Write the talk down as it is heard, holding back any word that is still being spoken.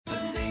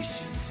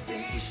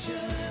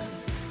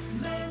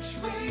Mensch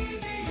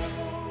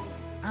Radio.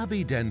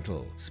 Abbey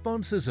Dental,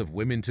 sponsors of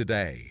Women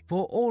Today,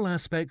 for all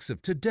aspects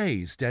of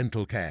today's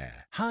dental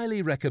care.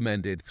 Highly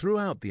recommended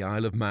throughout the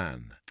Isle of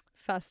Man.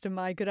 Faster,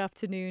 my good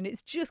afternoon.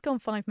 It's just gone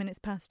 5 minutes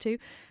past 2,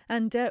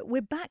 and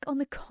we're back on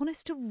the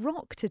Conister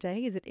Rock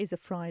today, as it is a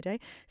Friday.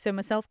 So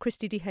myself,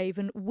 Christy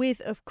DeHaven, with,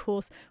 of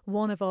course,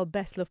 one of our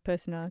best-loved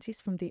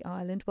personalities from the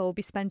island, where we'll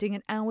be spending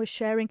an hour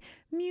sharing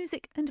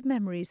music and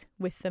memories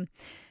with them.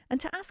 And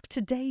to ask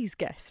today's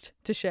guest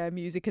to share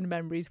music and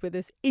memories with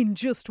us in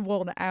just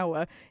 1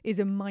 hour is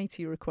a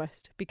mighty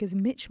request, because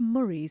Mitch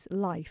Murray's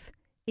life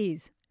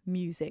is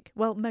music.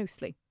 Well,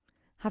 mostly.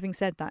 Having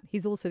said that,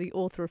 he's also the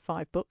author of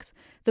 5 books,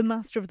 the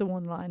master of the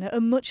one-liner, a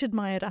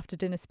much-admired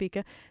after-dinner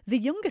speaker, the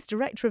youngest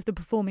director of the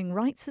Performing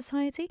Rights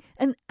Society,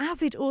 an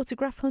avid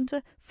autograph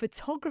hunter,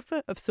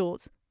 photographer of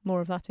sorts,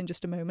 more of that in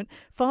just a moment,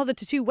 father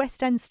to 2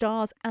 West End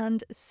stars,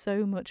 and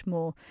so much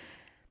more.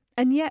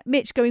 And yet,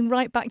 Mitch, going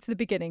right back to the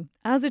beginning,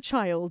 as a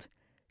child,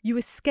 you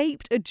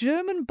escaped a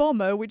German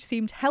bomber which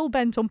seemed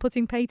hell-bent on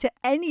putting pay to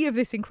any of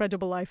this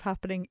incredible life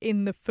happening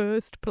in the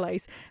first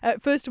place.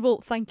 First of all,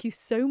 thank you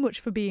so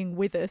much for being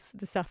with us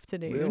this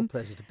afternoon. Real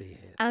pleasure to be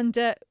here. And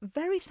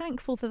very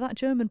thankful that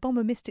German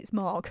bomber missed its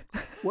mark.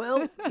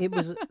 Well, he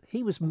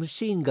was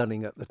machine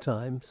gunning at the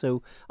time,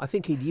 so I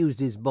think he'd used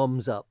his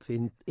bombs up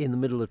in the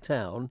middle of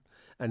town,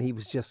 and he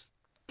was just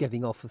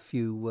getting off a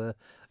few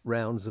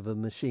rounds of a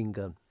machine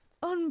gun.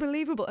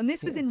 Unbelievable. And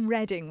this was in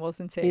Reading,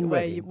 wasn't it? In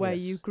where Reading, where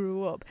yes. you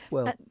grew up.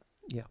 Well,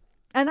 yeah.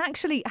 And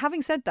actually,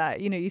 having said that,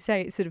 you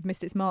say it sort of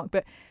missed its mark,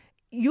 but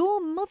your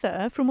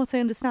mother, from what I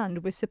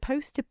understand, was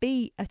supposed to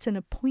be at an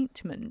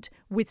appointment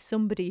with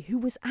somebody who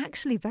was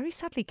actually very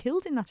sadly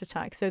killed in that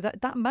attack. So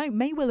that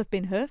may well have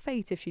been her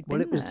fate if she'd been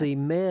there. Well, it was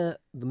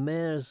the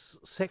mayor's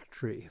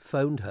secretary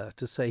phoned her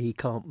to say he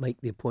can't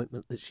make the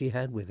appointment that she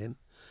had with him.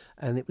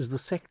 And it was the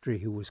secretary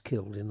who was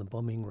killed in the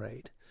bombing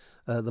raid.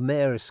 The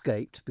mayor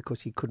escaped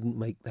because he couldn't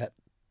make that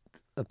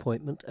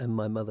appointment, and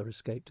my mother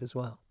escaped as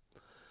well.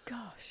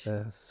 Gosh.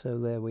 So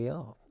there we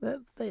are.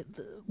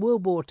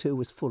 World War II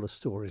was full of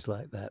stories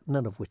like that,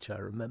 none of which I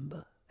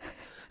remember.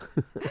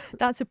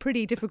 That's a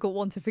pretty difficult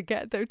one to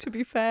forget, though, to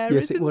be fair,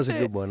 yes, isn't it was a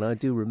good one. I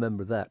do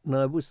remember that. And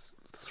I was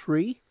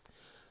 3,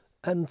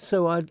 and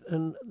so I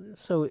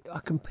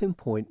can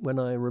pinpoint when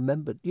I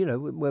remembered,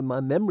 when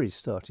my memories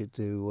started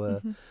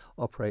to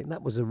operate, and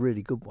that was a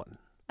really good one.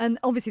 And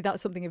obviously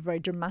that's something of a very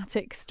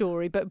dramatic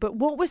story, but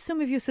what were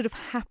some of your sort of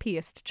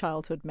happiest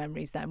childhood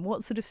memories then?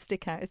 What sort of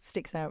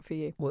sticks out for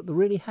you? Well, the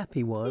really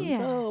happy ones,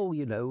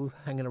 Yeah.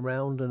 Hanging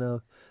around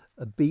on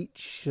a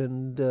beach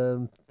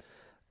and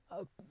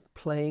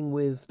playing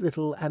with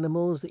little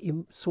animals that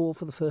you saw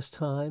for the first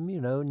time,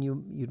 and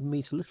you'd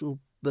meet a little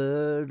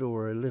bird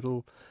or a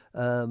little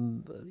a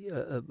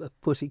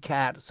pussy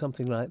cat,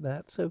 something like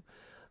that. So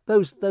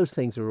those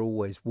things are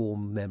always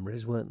warm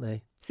memories, weren't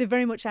they? So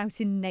very much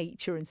out in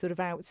nature and sort of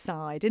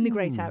outside, in the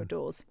great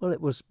outdoors. Well,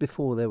 it was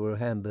before there were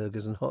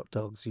hamburgers and hot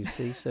dogs, you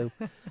see, so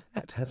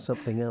had to have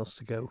something else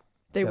to go.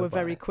 They were by.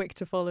 very quick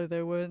to follow,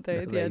 though, weren't they,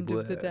 at the end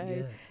of the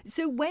day? Yeah.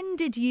 So when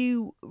did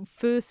you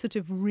first sort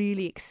of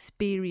really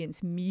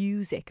experience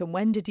music, and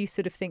when did you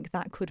sort of think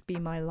that could be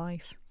my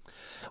life?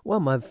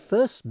 Well, my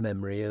first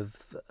memory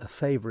of a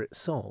favourite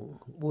song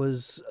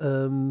was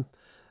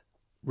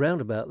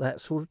round about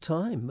that sort of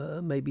time,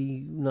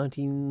 maybe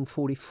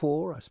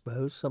 1944, I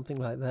suppose, something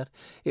like that.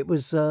 It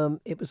was a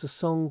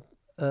song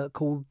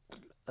called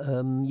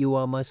 "You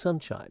Are My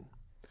Sunshine,"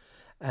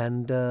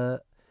 and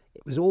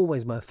it was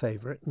always my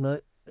favourite.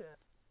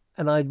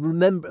 And I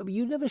remember.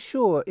 You're never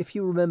sure if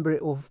you remember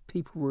it or if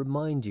people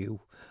remind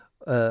you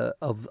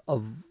of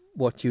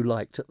what you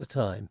liked at the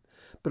time.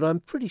 But I'm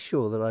pretty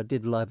sure that I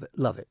did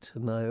love it,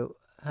 and I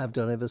have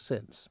done ever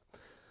since.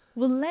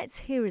 Well, let's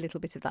hear a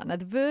little bit of that. Now,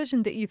 the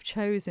version that you've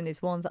chosen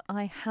is one that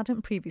I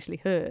hadn't previously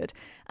heard,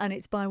 and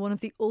it's by one of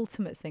the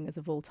ultimate singers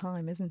of all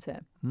time, isn't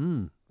it?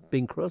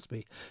 Bing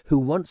Crosby, who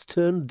once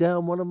turned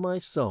down one of my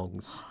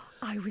songs.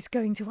 I was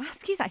going to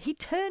ask you that. He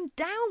turned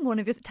down one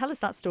of yours. Tell us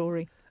that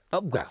story.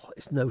 Oh, well,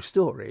 it's no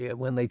story.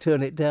 When they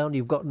turn it down,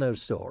 you've got no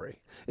story.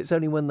 It's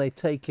only when they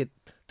take it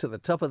to the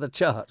top of the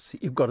charts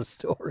that you've got a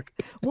story.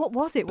 What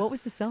was it? What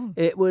was the song?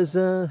 It was,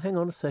 hang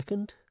on a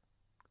second.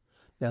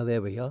 Now,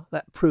 there we are.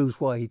 That proves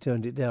why he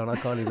turned it down. I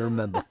can't even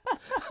remember.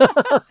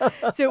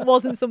 So it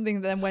wasn't something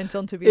that then went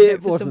on to be a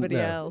hit for somebody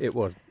else? It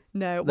wasn't.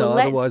 No. No, Well,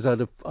 otherwise I'd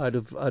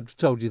have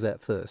told you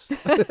that first.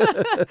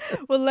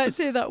 Well, let's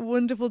hear that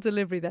wonderful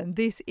delivery then.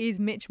 This is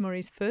Mitch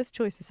Murray's first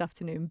choice this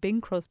afternoon.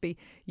 Bing Crosby,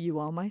 You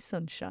Are My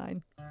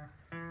Sunshine.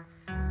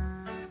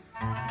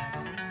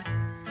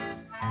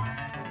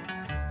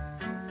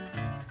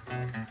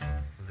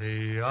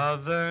 The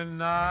other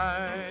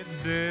night,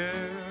 dear,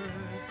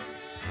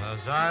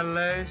 as I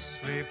lay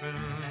sleeping,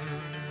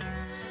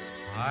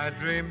 I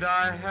dreamed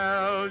I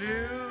held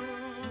you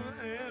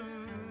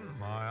in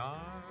my arms.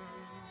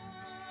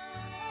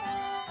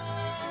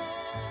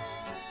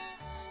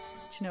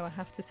 you know, I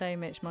have to say,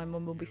 Mitch, my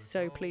mum will be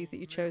so pleased that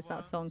you chose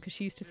that song, because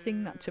she used to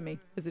sing that to me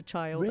as a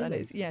child. And Really?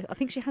 it's, yeah, I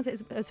think she has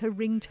it as her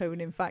ringtone,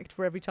 in fact,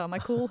 for every time I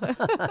call her.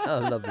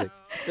 Oh, lovely.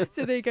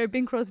 So there you go,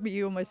 Bing Crosby,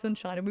 You Are My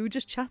Sunshine. And we were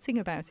just chatting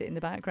about it in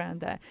the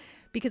background there,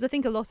 because I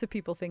think a lot of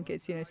people think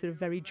it's, you know, sort of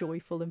very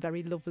joyful and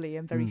very lovely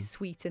and very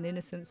sweet and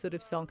innocent sort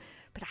of song.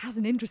 But it has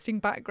an interesting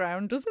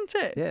background, doesn't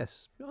it?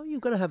 Yes. Oh,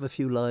 you've got to have a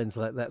few lines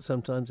like that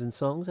sometimes in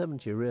songs,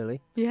 haven't you, really?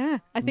 Yeah,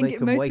 I think Make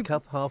them most wake people...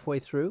 up halfway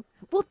through.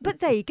 Well, but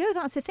there you go.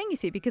 That's the thing, you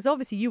see, because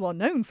obviously you are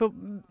known for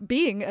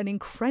being an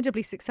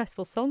incredibly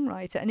successful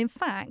songwriter. And in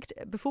fact,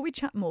 before we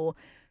chat more,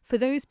 for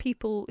those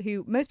people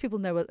who, most people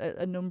know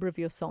a number of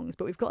your songs,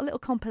 but we've got a little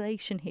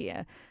compilation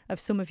here of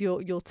some of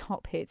your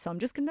top hits. So I'm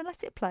just going to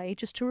let it play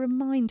just to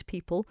remind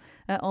people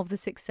of the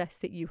success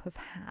that you have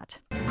had.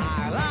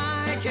 I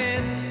like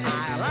it,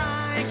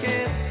 I like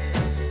it.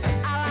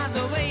 I like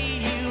the way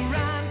you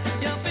run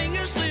your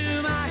fingers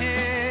through my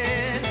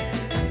head.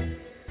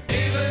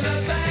 Even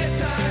the bad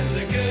times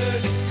are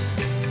good.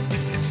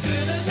 As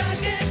soon as I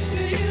get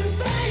to you,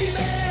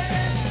 baby.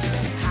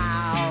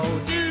 How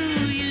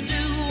do you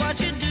do what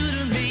you do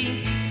to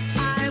me?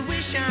 I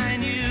wish I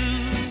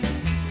knew.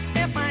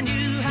 If I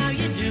knew how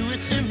you do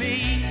it to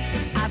me,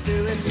 I'd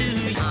do it to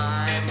you.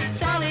 I'm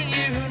telling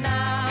you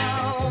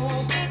now.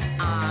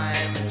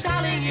 I'm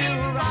telling you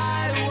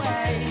right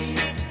away.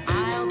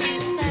 I'll be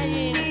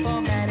staying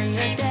for many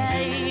a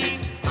day.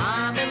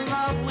 I'm in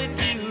love with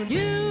you.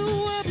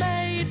 You were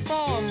made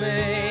for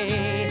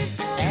me.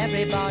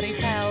 Everybody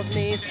tells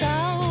me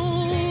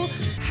so.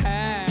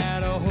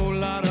 Had a whole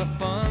lot of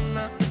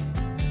fun,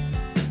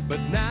 but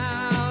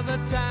now the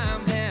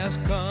time has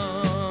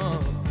come.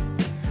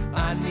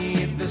 I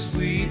need the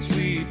sweet,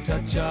 sweet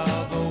touch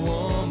of a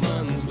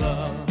woman's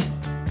love.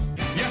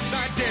 Yes,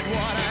 I did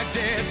what I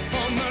did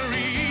for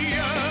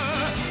Maria.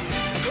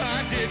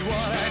 I did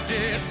what I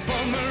did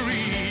for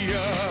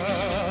Maria.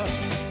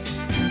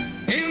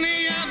 In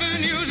the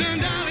avenues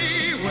and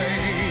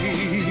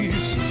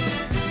alleyways.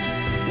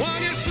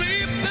 While you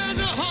sleep, there's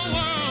a whole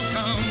world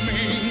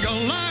coming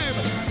alive.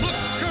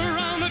 Look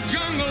around the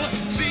jungle,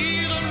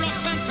 see the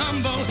rough and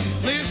tumble.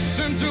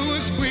 Listen to a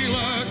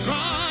squealer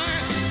cry.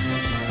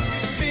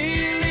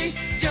 Billy,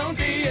 don't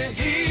be a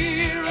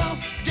hero.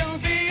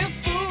 Don't be a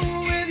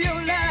fool with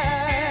your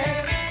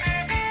life.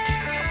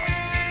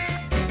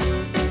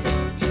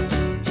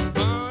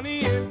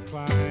 Bonnie and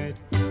Clyde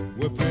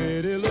were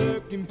pretty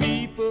looking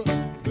people,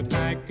 but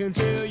I can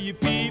tell you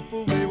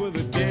people, they were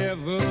the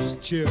devil's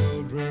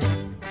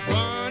children.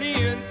 Bonnie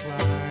and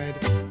Clyde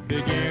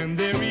began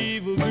their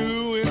evil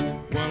doing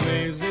one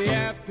lazy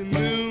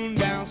afternoon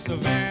down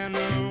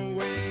Savannah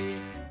Way.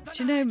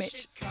 Do you know,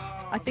 Mitch,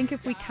 I think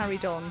if we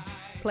carried on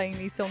playing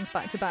these songs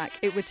back to back,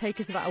 it would take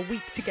us about a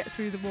week to get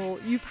through them all.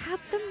 You've had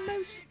the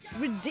most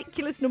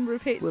ridiculous number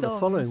of hit Well, songs. the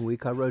following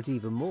week I wrote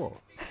even more.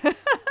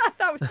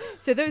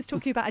 So those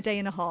took you about a day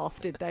and a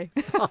half, did they?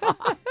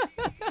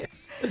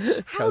 Yes.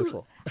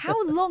 Total. How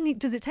long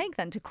does it take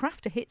then to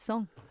craft a hit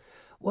song?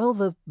 Well,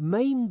 the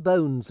main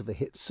bones of a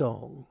hit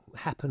song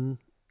happen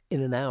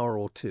in an hour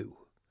or two,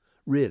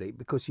 really,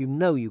 because you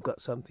know you've got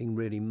something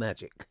really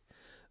magic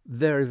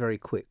very, very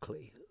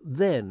quickly.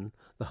 Then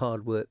the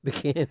hard work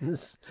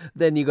begins.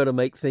 Then you've got to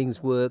make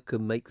things work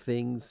and make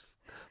things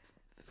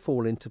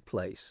fall into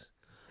place.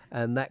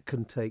 And that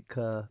can take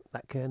a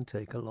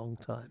long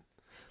time.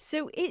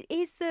 So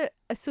is there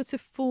a sort of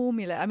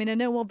formula? I mean, I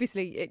know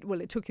obviously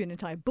it took you an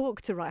entire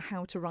book to write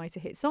how to write a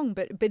hit song,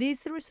 but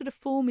is there a sort of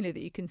formula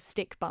that you can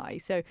stick by?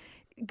 So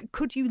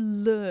could you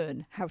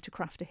learn how to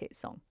craft a hit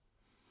song?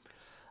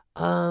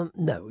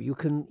 No, you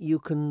can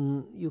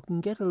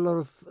get a lot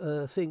of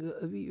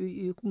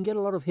you can get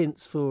a lot of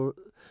hints for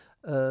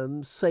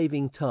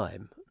saving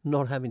time,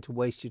 not having to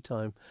waste your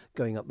time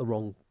going up the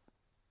wrong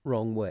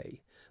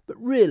way.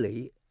 But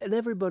really, and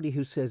everybody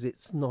who says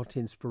it's not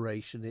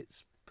inspiration,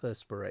 it's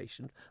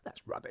perspiration,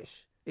 that's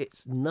rubbish.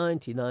 It's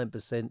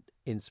 99%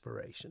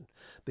 inspiration,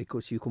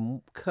 because you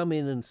can come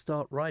in and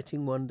start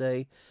writing one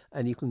day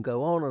and you can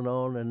go on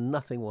and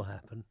nothing will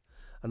happen.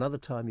 Another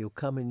time you'll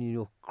come in and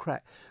you'll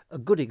crack. A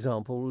good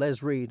example,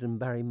 Les Reed and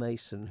Barry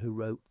Mason, who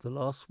wrote The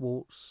Last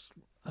Waltz,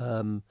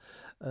 a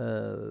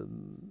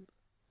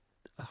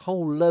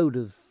whole load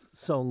of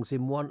songs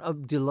in one,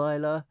 of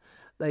Delilah.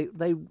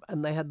 They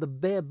had the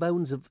bare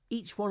bones of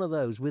each one of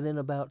those within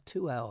about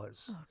 2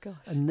 hours. Oh, gosh.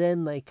 And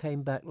then they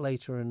came back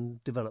later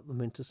and developed them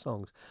into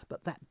songs.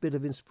 But that bit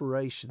of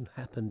inspiration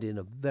happened in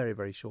a very,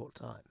 very short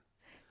time.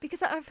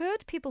 Because I've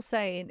heard people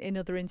say in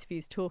other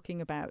interviews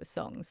talking about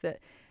songs that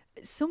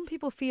some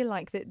people feel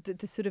like that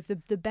the sort of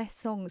the best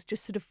songs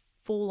just sort of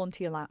fall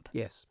onto your lap.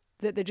 Yes.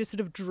 That they just sort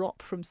of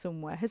drop from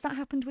somewhere. Has that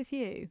happened with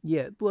you?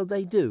 Yeah, well,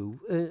 they do.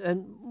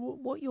 And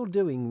what you're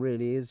doing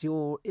really is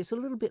it's a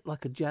little bit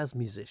like a jazz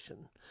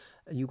musician.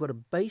 And you've got a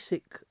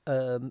basic,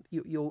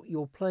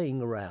 you're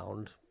playing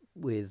around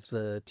with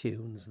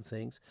tunes and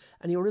things,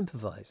 and you're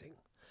improvising.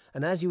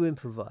 And as you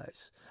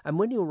improvise, and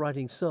when you're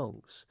writing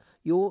songs,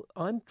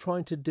 I'm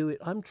trying to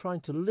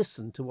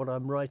listen to what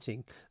I'm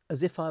writing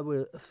as if I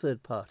were a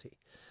third party.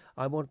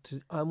 I want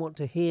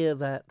to hear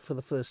that for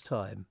the first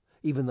time,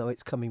 even though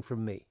it's coming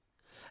from me.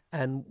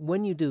 And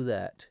when you do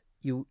that,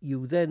 you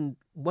then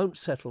won't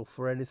settle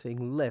for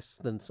anything less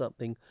than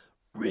something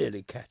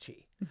really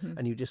catchy.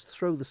 And you just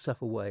throw the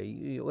stuff away.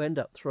 You end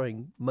up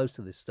throwing most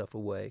of this stuff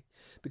away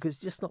because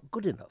it's just not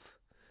good enough.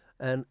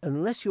 And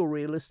unless you're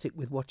realistic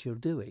with what you're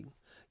doing,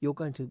 you're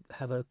going to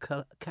have a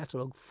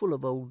catalogue full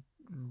of old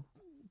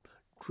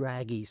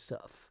draggy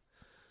stuff.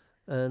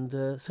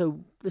 And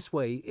so this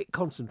way it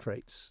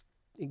concentrates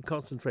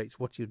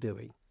what you're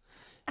doing.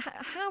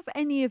 Have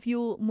any of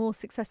your more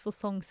successful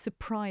songs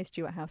surprised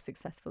you at how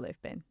successful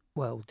they've been?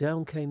 Well,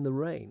 Down Came the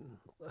Rain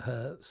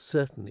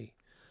certainly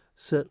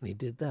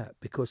did that,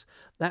 because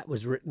that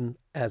was written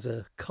as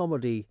a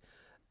comedy.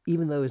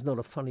 Even though there's not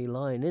a funny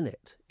line in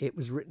it, it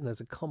was written as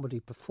a comedy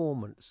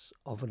performance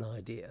of an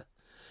idea.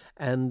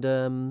 And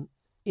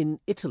in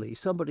Italy,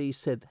 somebody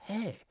said,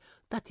 "Hey,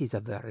 that is a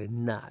very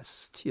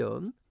nice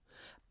tune."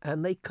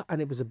 And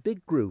it was a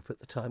big group at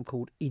the time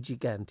called I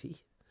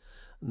Giganti.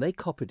 And they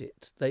copied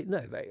it.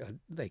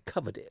 They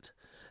covered it.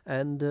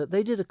 And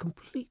they did a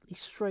completely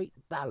straight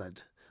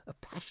ballad, a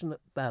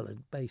passionate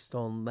ballad based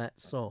on that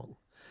song.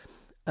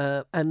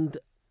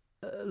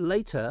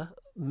 Later,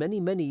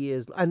 many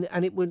years,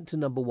 and it went to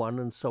number one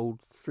and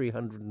sold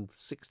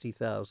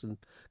 360,000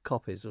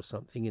 copies or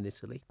something in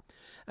Italy.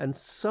 And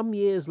some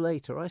years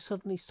later, I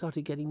suddenly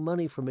started getting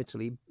money from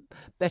Italy,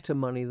 better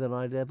money than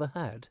I'd ever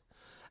had.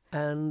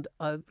 And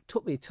it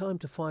took me time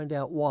to find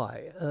out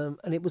why.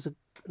 And it was an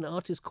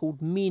artist called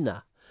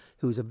Mina,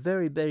 who was a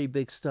very, very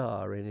big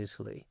star in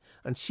Italy.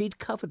 And she'd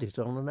covered it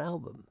on an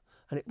album.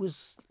 And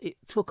it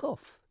took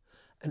off.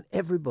 And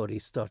everybody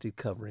started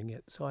covering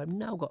it. So I've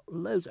now got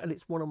loads, and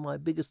it's one of my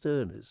biggest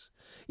earners,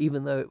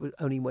 even though it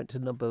only went to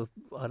number,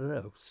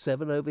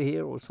 7 over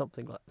here or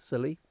something like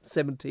silly,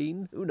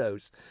 17, who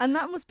knows. And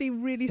that must be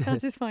really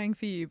satisfying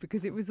for you,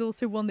 because it was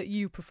also one that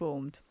you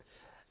performed.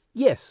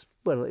 Yes,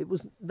 well,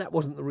 that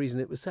wasn't the reason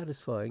it was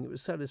satisfying. It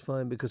was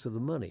satisfying because of the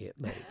money it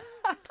made.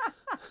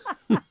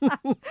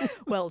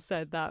 Well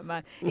said, that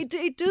man.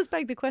 It does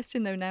beg the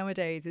question, though,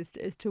 nowadays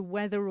as to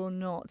whether or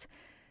not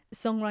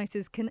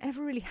songwriters can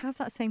ever really have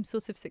that same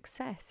sort of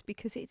success,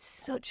 because it's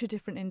such a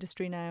different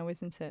industry now,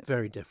 isn't it?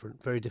 Very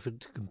different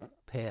to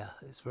compare.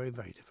 It's very,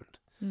 very different.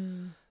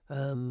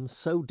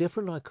 So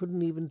different I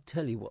couldn't even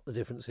tell you what the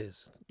difference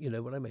is. You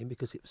know what I mean?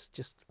 Because it was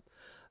just...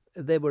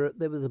 There were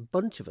a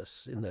bunch of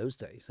us in those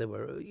days. There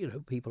were,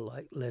 people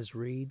like Les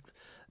Reed,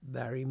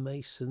 Barry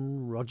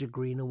Mason, Roger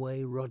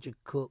Greenaway, Roger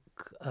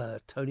Cook,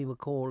 Tony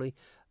Macaulay,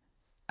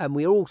 and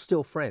we're all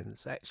still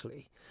friends,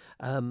 actually.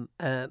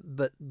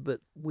 But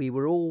we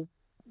were all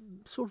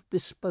sort of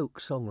bespoke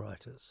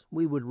songwriters.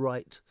 We would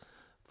write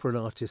for an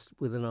artist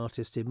with an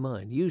artist in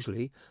mind.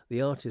 Usually,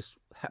 the artist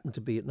happened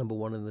to be at number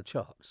one in the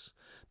charts,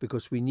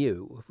 because we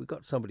knew if we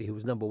got somebody who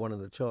was number one in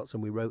the charts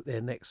and we wrote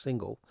their next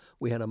single,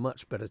 we had a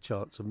much better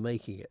chance of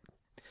making it.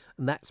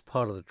 And that's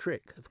part of the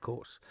trick, of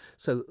course.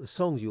 So that the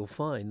songs you'll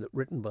find that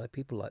written by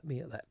people like me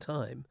at that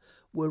time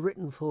were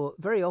written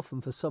very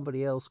often for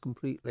somebody else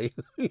completely.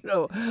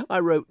 I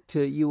wrote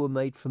You Were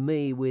Made for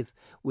Me with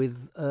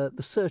the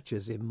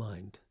Searchers in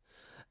mind.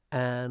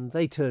 And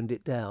they turned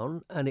it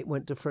down, and it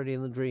went to Freddie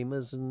and the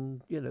Dreamers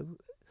and,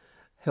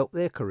 helped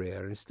their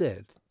career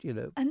instead,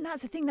 And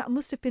that's the thing, that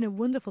must have been a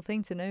wonderful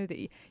thing to know,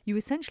 that you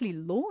essentially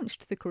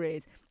launched the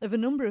careers of a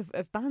number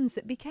of bands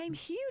that became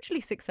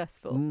hugely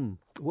successful.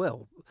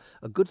 Well,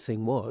 a good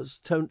thing was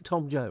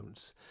Tom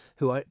Jones,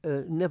 who I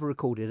never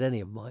recorded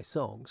any of my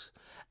songs,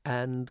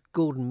 and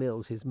Gordon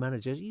Mills, his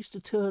manager, used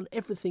to turn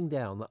everything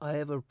down that I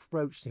ever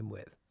approached him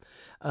with.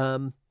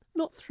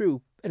 Not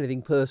through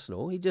anything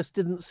personal, he just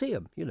didn't see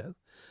them,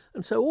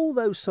 And so all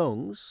those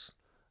songs,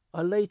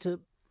 I later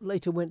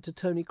went to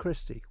Tony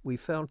Christie. We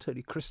found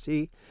Tony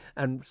Christie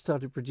and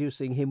started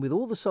producing him with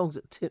all the songs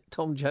that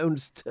Tom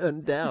Jones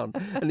turned down.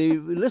 And if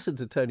you listen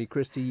to Tony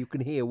Christie, you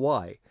can hear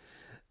why.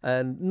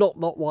 And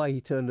not why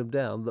he turned them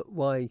down, but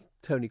why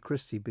Tony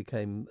Christie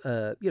became,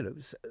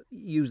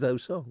 used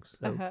those songs.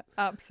 So.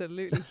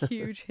 Absolutely.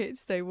 Huge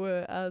hits they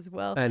were as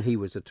well. And he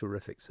was a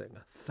terrific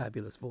singer.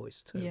 Fabulous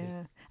voice, Tony.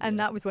 Yeah. And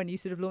that was when you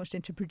sort of launched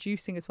into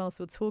producing as well.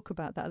 So we'll talk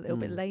about that a little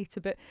bit later.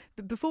 But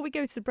before we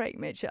go to the break,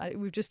 Mitch,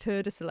 we've just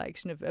heard a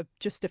selection of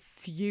just a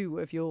few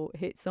of your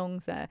hit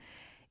songs there.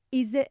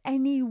 Is there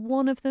any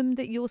one of them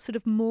that you're sort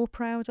of more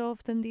proud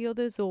of than the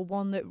others, or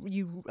one that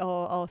you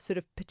are sort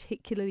of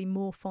particularly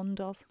more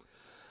fond of?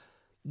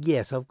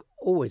 Yes, I've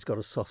always got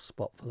a soft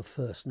spot for the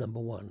first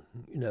number one.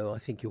 I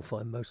think you'll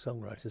find most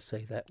songwriters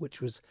say that, which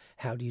was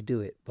How Do You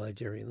Do It by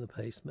Gerry and the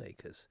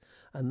Pacemakers.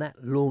 And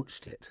that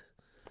launched it.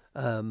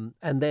 And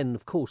then,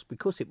 of course,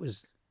 because it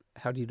was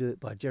How Do You Do It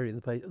by Gerry and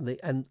the Pacemakers,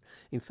 and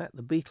in fact,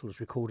 the Beatles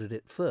recorded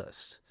it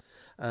first.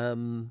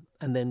 And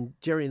then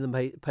Gerry and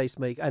the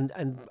Pacemaker,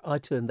 and I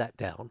turned that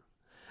down,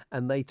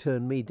 and they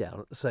turned me down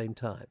at the same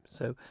time.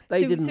 So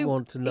they didn't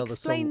want another song.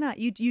 Explain that.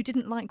 You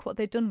didn't like what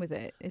they'd done with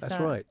it. That's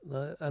right.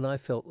 And I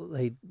felt that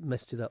they'd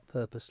messed it up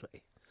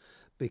purposely,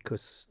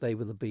 because they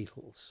were the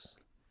Beatles.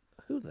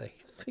 who do they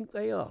think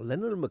they are,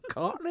 Lennon and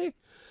McCartney?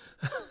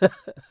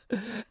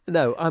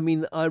 No, I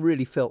mean, I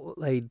really felt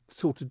that they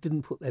sort of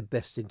didn't put their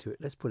best into it,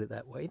 let's put it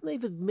that way. And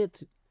they've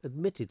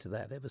admitted to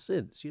that ever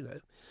since, you know.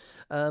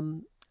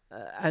 And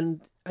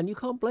you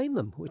can't blame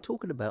them. We're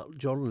talking about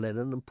John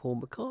Lennon and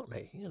Paul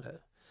McCartney, you know.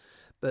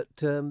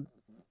 But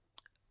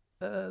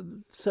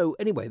so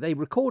anyway, they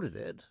recorded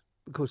it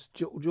because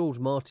George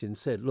Martin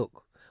said,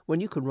 look, when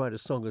you can write a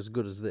song as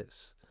good as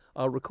this,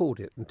 I'll record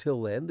it.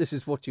 Until then, this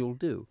is what you'll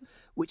do,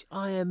 which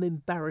I am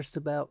embarrassed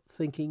about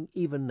thinking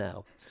even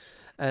now.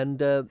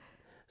 And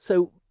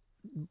so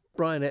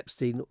Brian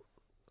Epstein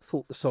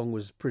thought the song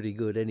was pretty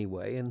good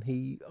anyway, and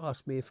he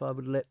asked me if I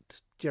would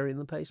let Jerry and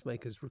the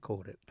Pacemakers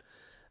record it,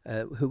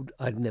 who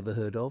I'd never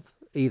heard of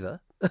either.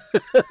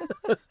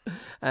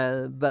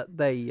 But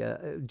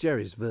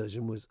Jerry's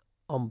version was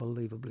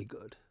unbelievably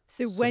good.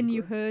 So when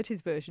you heard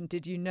his version,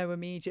 did you know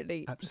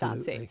immediately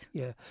Absolutely, that's it?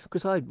 Yeah,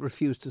 because I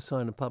refused to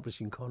sign a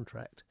publishing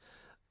contract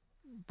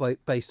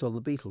based on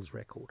the Beatles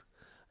record.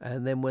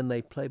 And then when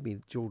they played me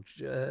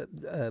Jerry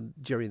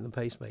and the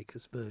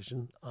Pacemakers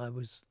version, I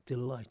was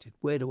delighted.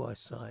 Where do I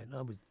sign?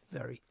 I was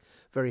very,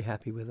 very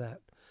happy with that.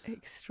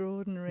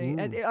 Extraordinary.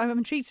 And I'm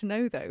intrigued to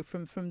know, though,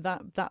 from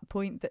that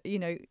point that, you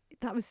know,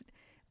 that was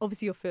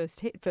obviously your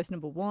first hit, first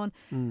number one.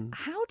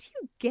 How do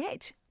you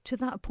get to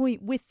that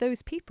point with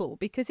those people?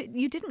 Because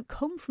you didn't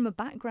come from a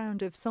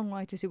background of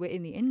songwriters who were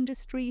in the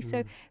industry.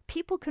 So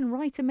people can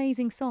write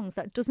amazing songs.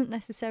 That doesn't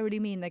necessarily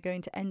mean they're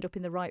going to end up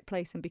in the right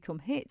place and become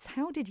hits.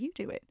 How did you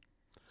do it?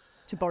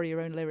 To borrow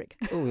your own lyric.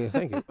 Oh, yeah,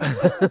 thank you.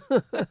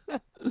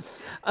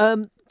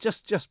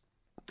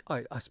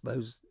 I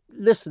suppose,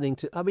 listening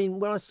to... I mean,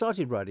 when I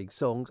started writing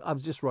songs, I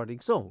was just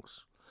writing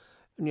songs.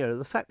 And, you know,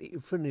 the fact that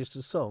you've finished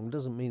a song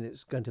doesn't mean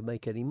it's going to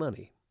make any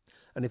money.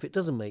 And if it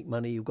doesn't make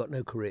money, you've got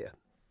no career.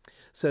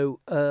 So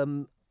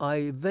I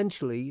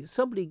eventually,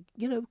 somebody,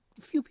 you know,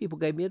 a few people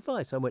gave me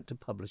advice. I went to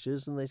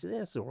publishers and they said,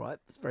 yeah, it's all right.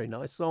 It's a very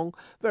nice song,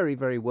 very,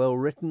 very well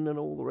written and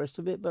all the rest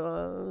of it, but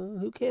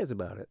who cares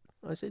about it?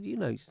 I said, you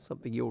know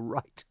something, you're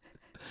right.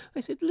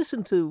 They said,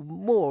 listen to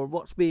more of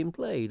what's being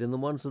played and the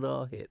ones that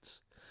are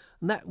hits.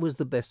 And that was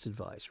the best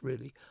advice,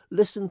 really.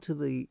 Listen to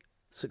the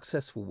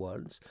successful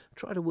ones,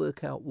 try to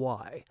work out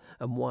why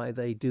and why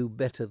they do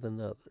better than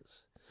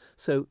others.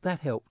 So that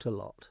helped a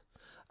lot.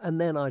 And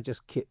then I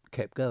just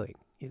kept going,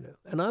 you know.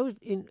 And I was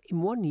in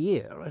 1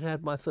 year, I'd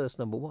had my first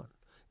number one.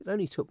 It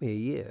only took me a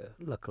year,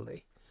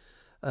 luckily.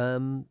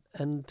 Yeah,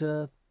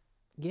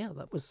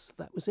 that was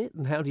it.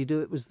 And how do you do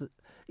it was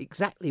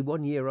exactly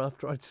 1 year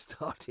after I'd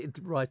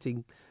started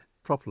writing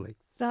properly.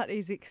 That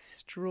is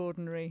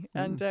extraordinary.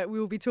 And we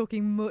will be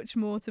talking much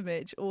more to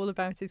Mitch, all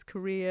about his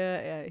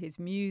career, his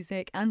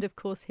music, and of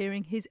course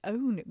hearing his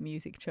own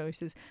music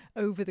choices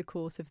over the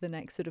course of the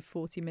next sort of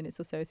 40 minutes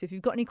or so. So if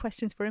you've got any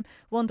questions for him,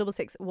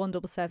 166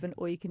 177,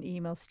 or you can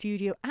email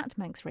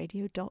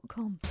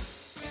studio@manxradio.com.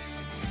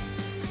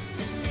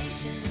 The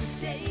Nation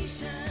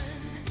Station,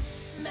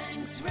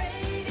 Manx Radio.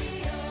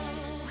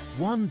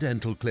 One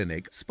Dental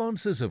Clinic,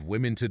 sponsors of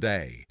Women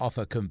Today,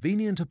 offer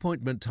convenient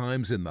appointment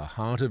times in the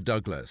heart of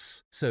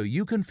Douglas, so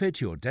you can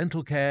fit your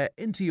dental care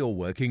into your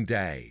working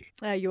day.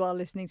 You are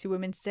listening to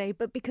Women Today,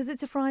 but because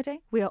it's a Friday,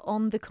 we are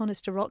on the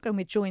Conister Rock, and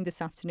we're joined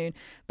this afternoon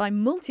by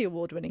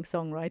multi-award-winning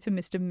songwriter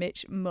Mr.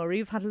 Mitch Murray.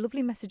 We've had a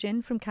lovely message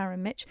in from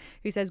Karen Mitch,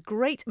 who says,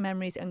 great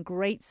memories and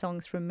great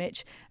songs from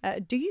Mitch.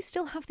 Do you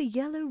still have the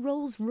yellow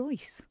Rolls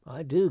Royce?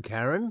 I do,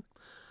 Karen.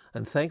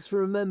 And thanks for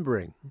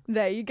remembering.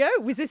 There you go.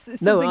 Was this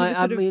something that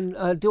I mean,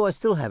 do I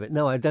still have it?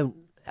 No, I don't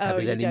have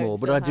it anymore,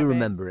 but I do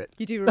remember it.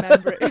 You do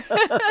remember it.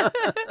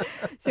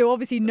 So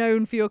obviously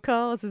known for your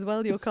cars as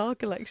well, your car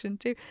collection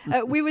too.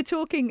 We were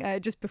talking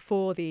just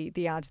before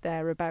the ad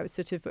there about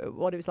sort of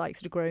what it was like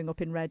sort of growing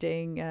up in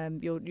Reading,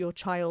 your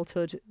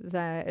childhood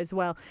there as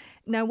well.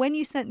 Now, when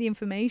you sent the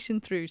information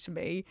through to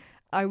me,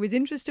 I was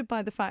interested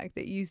by the fact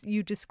that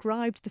you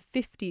described the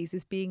 50s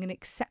as being an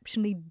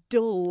exceptionally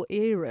dull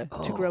era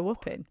to grow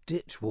up in.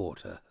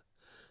 Ditchwater.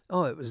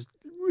 Oh, it was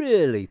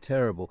really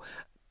terrible.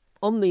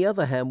 On the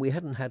other hand, we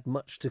hadn't had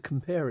much to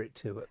compare it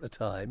to at the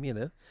time, you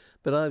know.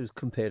 But I was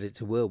compared it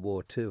to World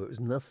War II. It was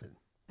nothing.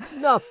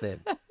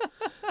 Nothing.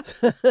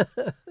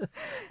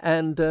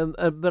 And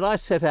but I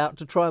set out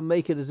to try and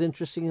make it as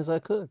interesting as I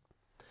could.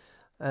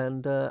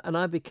 And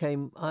I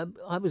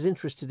was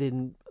interested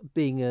in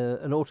being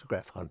an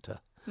autograph hunter.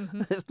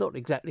 Mm-hmm. It's not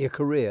exactly a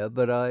career,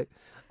 but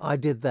I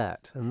did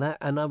that,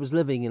 and I was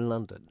living in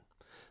London,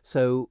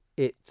 so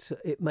it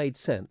made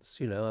sense.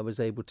 You know, I was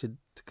able to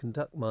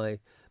conduct my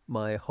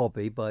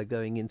hobby by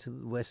going into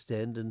the West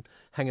End and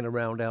hanging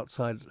around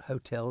outside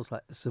hotels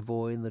like the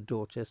Savoy and the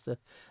Dorchester,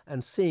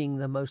 and seeing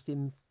the most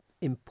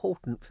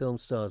important film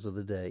stars of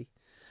the day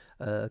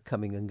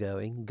coming and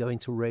going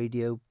to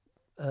radio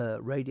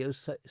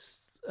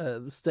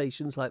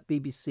stations like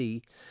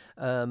BBC,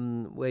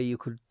 where you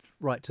could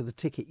write to the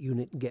ticket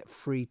unit and get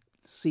free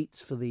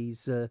seats for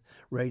these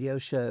radio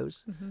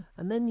shows,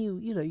 and then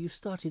you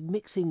started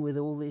mixing with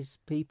all these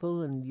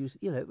people, and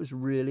it was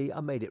really,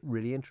 I made it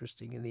really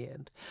interesting in the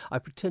end. I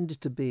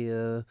pretended to be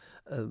a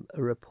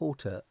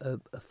reporter, a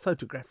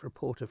photograph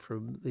reporter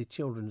from the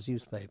children's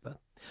newspaper,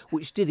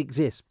 which did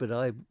exist, but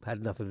I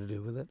had nothing to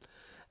do with it,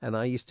 and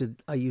I used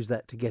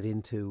that to get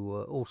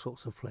into all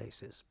sorts of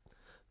places.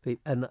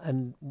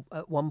 And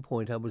at one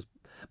point,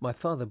 my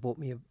father bought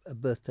me a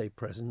birthday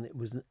present. It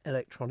was an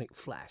electronic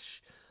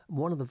flash,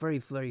 one of the very,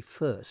 very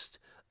first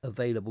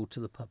available to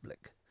the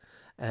public.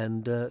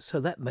 And so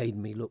that made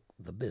me look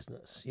the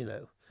business,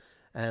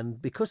 And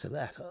because of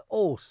that,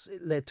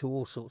 it led to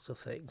all sorts of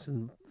things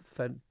and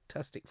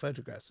fantastic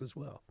photographs as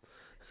well.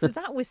 So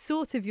that was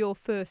sort of your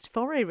first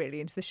foray,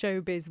 really, into the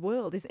showbiz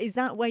world. Is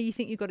that where you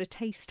think you got a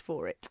taste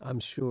for it? I'm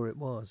sure it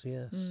was,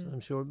 yes. I'm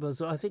sure it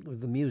was. I think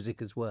with the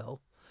music as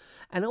well.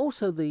 And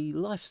also the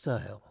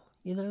lifestyle,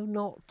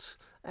 not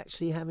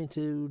actually having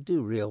to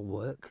do real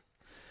work.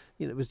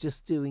 It was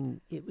just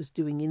doing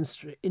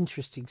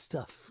interesting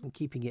stuff and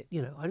keeping it,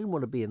 I didn't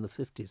want to be in the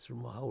 50s for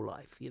my whole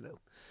life,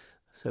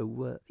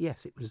 So,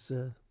 yes, it was,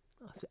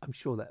 I'm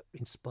sure that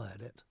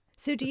inspired it.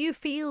 So do you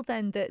feel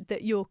then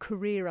that your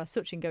career as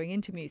such in going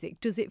into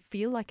music, does it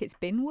feel like it's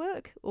been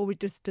work, or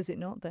does it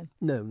not then?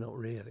 No, not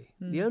really.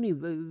 The only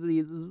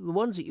the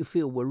ones that you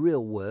feel were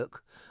real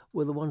work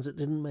were the ones that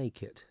didn't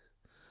make it.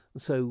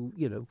 So,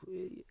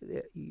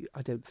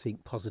 I don't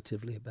think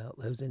positively about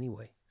those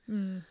anyway.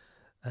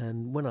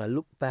 And when I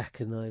look back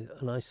and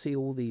I see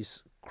all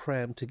these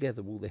crammed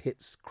together, all the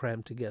hits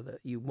crammed together,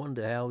 you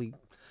wonder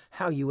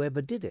how you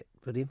ever did it.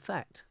 But in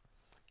fact,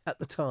 at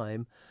the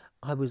time,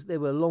 there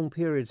were long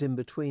periods in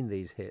between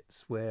these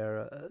hits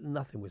where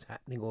nothing was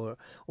happening, or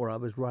I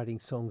was writing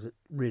songs that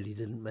really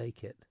didn't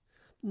make it.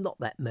 Not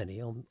that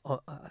many.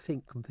 I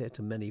think compared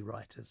to many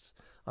writers,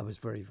 I was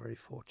very, very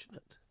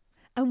fortunate.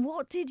 And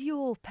what did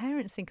your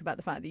parents think about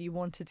the fact that you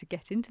wanted to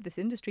get into this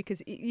industry?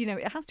 Because,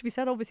 it has to be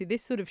said, obviously,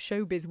 this sort of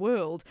showbiz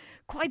world,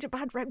 quite a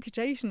bad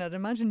reputation. I'd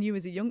imagine you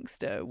as a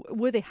youngster.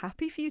 Were they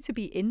happy for you to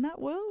be in that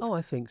world? Oh,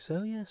 I think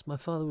so, yes. My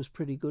father was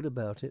pretty good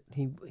about it.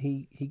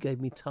 He gave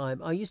me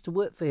time. I used to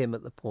work for him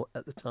at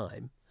the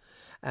time,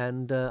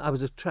 and I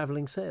was a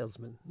travelling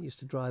salesman. I used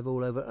to drive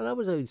all over, and I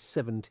was only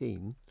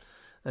 17.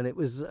 And I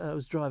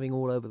was driving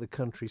all over the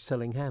country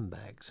selling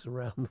handbags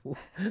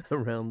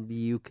around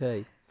the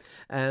UK,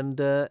 and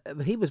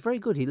he was very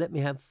good. He let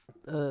me have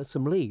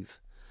some leave,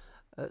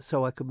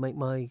 so I could make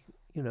my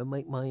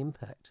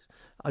impact.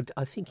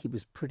 I think he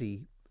was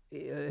pretty.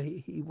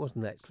 He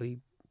wasn't actually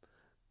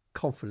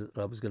confident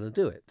that I was going to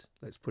do it.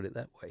 Let's put it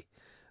that way.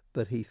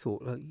 But he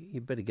thought, you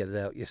better get it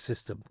out your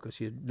system because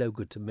you're no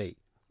good to me.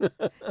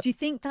 Do you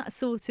think that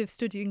sort of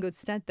stood you in good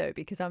stead, though?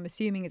 Because I'm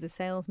assuming as a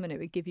salesman it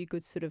would give you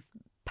good sort of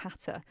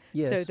patter,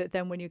 yes. So that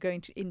then when you're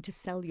going in to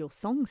sell your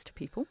songs to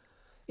people,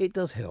 it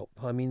does help.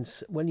 I mean,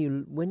 when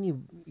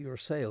you're a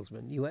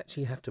salesman, you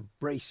actually have to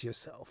brace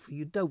yourself.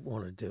 You don't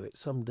want to do it.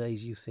 Some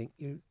days you think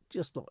you're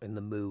just not in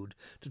the mood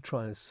to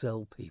try and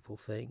sell people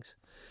things.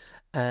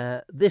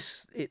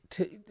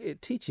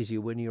 It teaches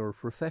you when you're a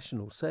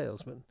professional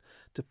salesman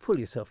to pull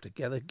yourself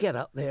together, get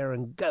up there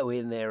and go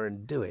in there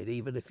and do it,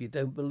 even if you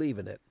don't believe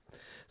in it.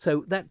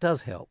 So that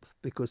does help,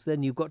 because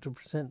then you've got to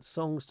present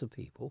songs to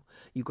people.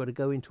 You've got to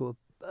go into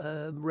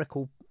a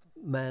record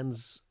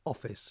man's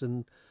office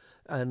and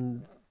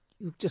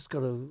you've just got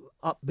to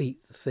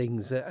upbeat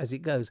things as it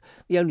goes.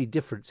 The only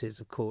difference is,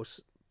 of course,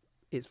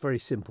 it's very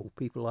simple.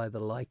 People either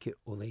like it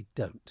or they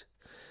don't.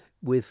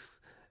 With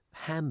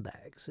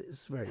handbags,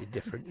 it's very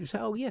different. You say,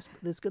 oh yes,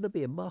 but there's going to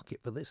be a market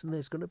for this, and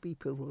there's going to be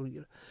people,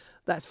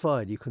 that's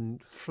fine, you can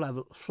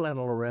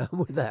flannel around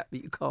with that,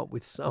 but you can't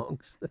with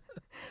songs.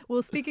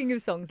 Well, speaking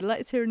of songs,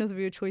 let's hear another of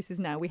your choices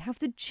now. We have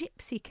the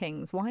Gypsy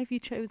Kings. Why have you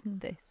chosen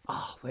this?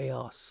 Oh, they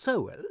are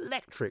so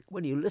electric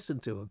when you listen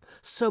to them.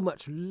 So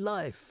much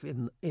life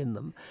in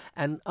them.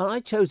 And I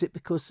chose it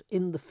because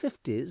in the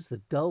 50s,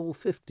 the dull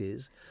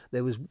 50s,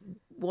 there were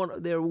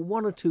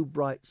one or two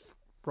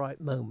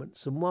bright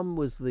moments, and one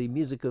was the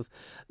music of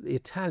the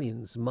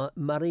Italians,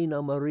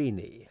 Marino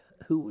Marini,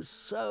 who was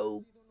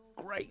so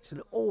great,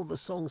 and all the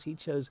songs he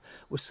chose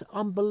were so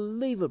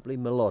unbelievably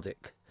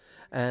melodic,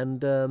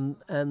 and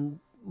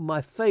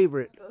my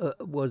favourite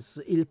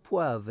was Il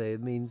Piove,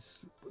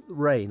 means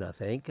rain, I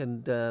think,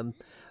 and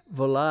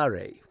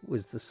Volare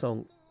was the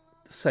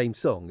same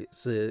song.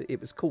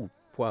 It was called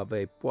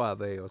Piove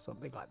or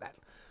something like that.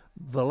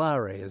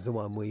 Volare is the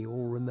one we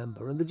all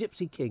remember, and the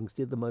Gypsy Kings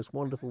did the most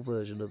wonderful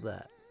version of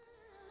that.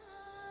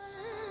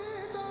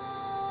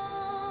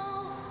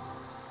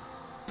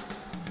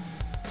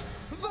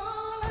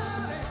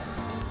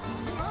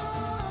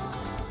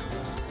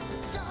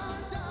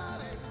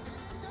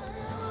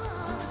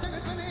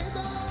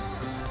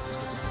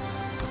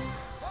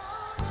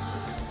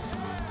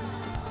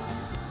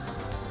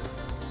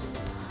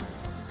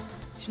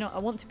 I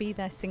want to be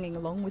there singing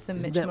along with them,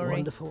 Isn't Mitch that Murray.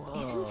 Wonderful?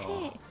 Isn't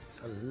it? It's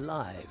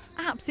alive.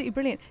 Absolutely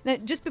brilliant. Now,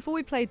 just before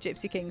we played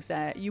Gypsy Kings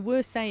there, you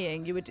were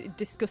saying, you were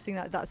discussing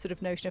that sort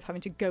of notion of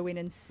having to go in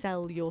and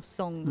sell your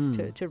songs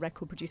to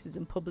record producers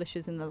and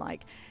publishers and the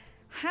like.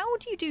 How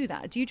do you do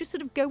that? Do you just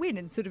sort of go in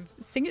and sort of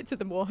sing it to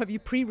them, or have you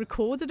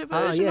pre-recorded a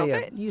version of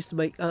it? Used to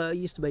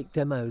make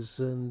demos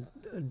and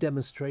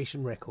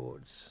demonstration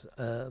records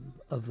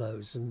of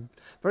those, and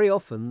very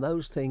often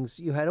those things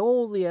you had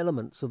all the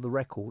elements of the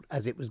record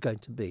as it was going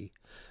to be,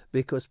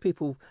 because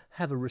people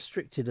have a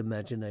restricted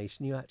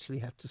imagination. You actually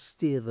have to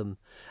steer them,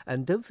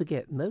 and don't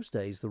forget, in those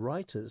days, the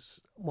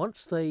writers,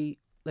 once they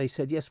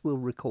said yes, we'll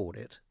record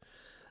it,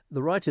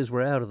 the writers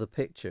were out of the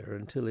picture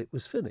until it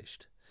was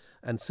finished,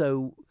 and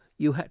so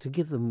you had to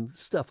give them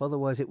stuff,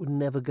 otherwise it would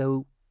never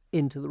go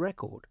into the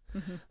record.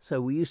 Mm-hmm. So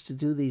we used to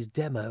do these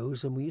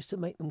demos, and we used to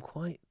make them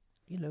quite,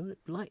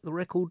 like the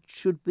record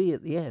should be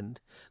at the end.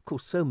 Of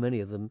course, so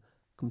many of them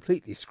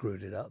completely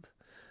screwed it up,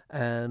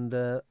 and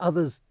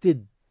others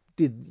did,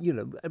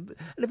 and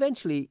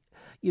eventually,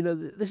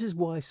 this is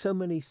why so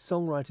many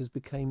songwriters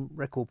became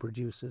record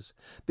producers,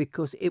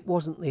 because it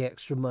wasn't the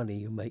extra money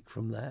you make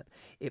from that,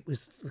 it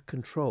was the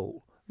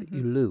control that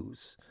you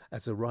lose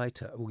as a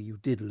writer, or you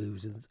did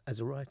lose as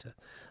a writer.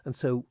 And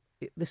so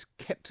this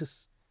kept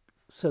us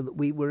so that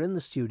we were in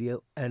the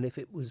studio, and if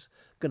it was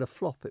going to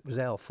flop, it was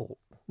our fault,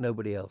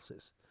 nobody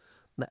else's.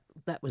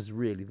 That was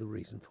really the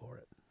reason for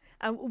it.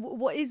 And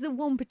what is the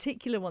one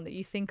particular one that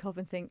you think of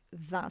and think,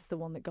 that's the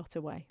one that got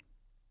away?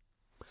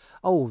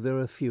 Oh, there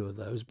are a few of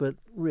those, but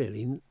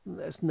really,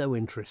 that's no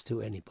interest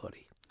to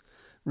anybody,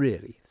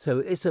 really. So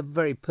it's a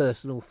very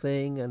personal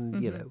thing, and,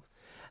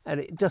 and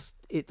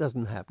it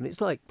doesn't happen.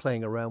 It's like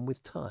playing around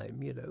with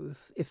time,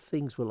 If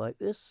things were like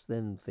this,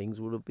 then things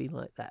would have been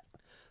like that.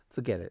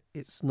 Forget it.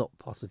 It's not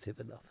positive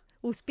enough.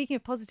 Well, speaking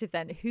of positive,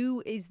 then,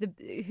 who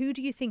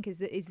do you think is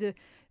the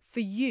for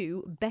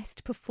you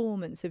best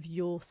performance of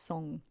your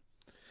song?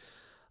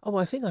 Oh,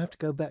 I think I have to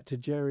go back to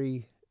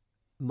Jerry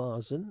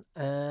Marsden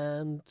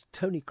and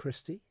Tony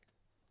Christie.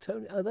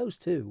 Those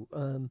two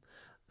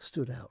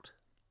stood out.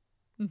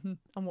 Mm-hmm.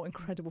 And what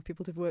incredible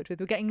people to have worked with.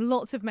 We're getting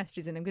lots of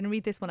messages in. I'm going to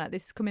read this one out.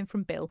 This is coming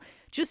from Bill.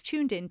 Just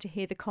tuned in to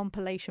hear the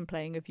compilation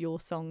playing of your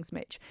songs,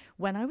 Mitch.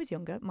 When I was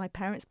younger, my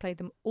parents played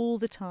them all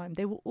the time.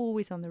 They were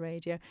always on the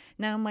radio.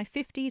 Now in my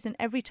 50s, and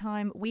every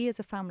time we as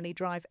a family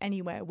drive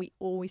anywhere, we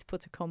always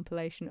put a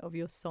compilation of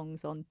your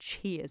songs on.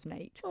 Cheers,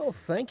 mate. Oh,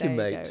 thank you,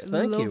 mate.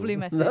 Thank Lovely you.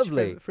 message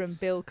Lovely. From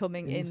Bill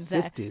coming in 50s,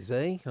 there. 50s,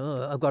 eh?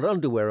 Oh, I've got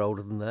underwear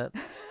older than that.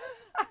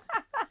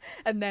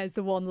 And there's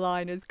the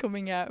one-liners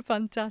coming out.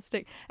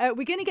 Fantastic.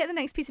 We're going to get the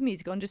next piece of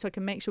music on just so I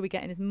can make sure we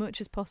get in as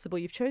much as possible.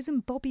 You've chosen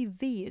Bobby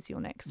V as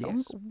your next song.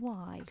 Yes.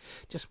 Why?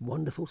 Just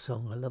wonderful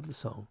song. I love the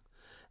song.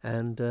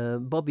 And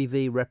Bobby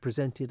V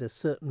represented a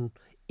certain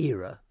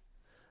era,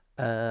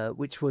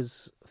 which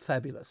was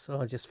fabulous.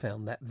 And I just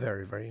found that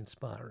very, very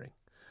inspiring.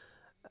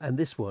 And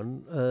this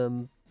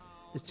one,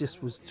 it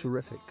just was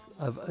terrific.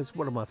 It's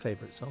one of my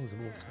favourite songs of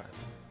all time.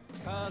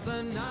 'Cause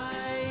a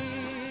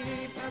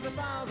knife has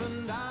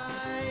 1,000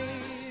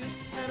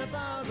 eyes, and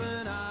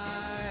 1,000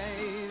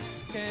 eyes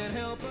can't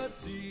help but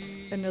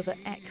see. Another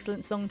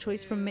excellent song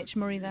choice from Mitch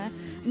Murray there.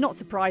 Not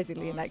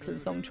surprisingly an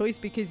excellent song choice,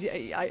 because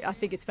I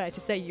think it's fair to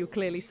say you're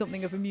clearly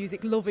something of a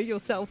music lover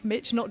yourself,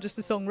 Mitch, not just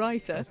a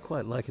songwriter. I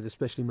quite like it,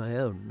 especially my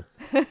own.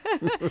 Do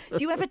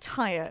you ever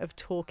tire of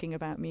talking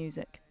about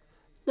music?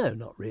 No,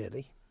 not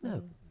really.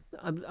 No.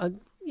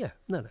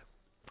 No.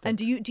 And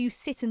do you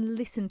sit and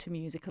listen to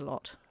music a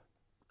lot?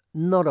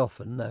 Not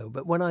often, no.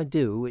 But when I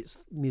do,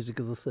 it's music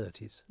of the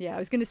 30s. Yeah, I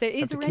was going to say,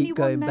 is there anyone now? Keep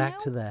going now? back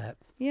to that.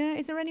 Yeah,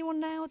 is there anyone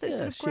now that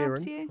sort of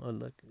grabs you?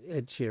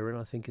 Ed Sheeran,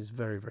 I think, is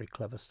very, very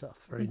clever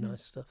stuff. Very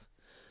nice stuff.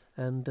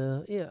 And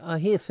I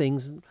hear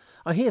things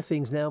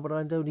now, but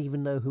I don't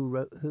even know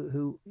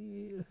who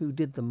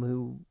did them,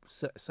 who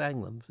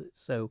sang them.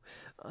 So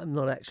I'm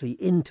not actually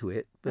into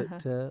it.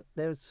 But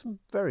there's some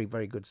very,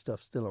 very good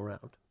stuff still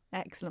around.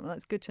 Excellent. Well,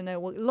 that's good to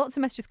know. Well, lots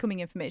of messages coming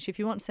in from Mitch. If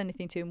you want to send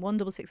anything to him,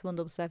 166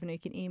 177, or you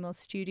can email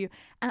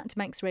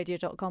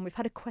studio@manxradio.com. We've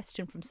had a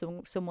question from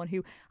someone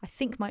who I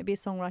think might be a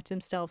songwriter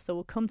themselves, so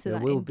we'll come to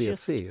that. There will be a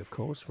fee, of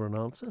course, for an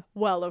answer.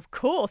 Well, of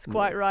course,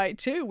 quite right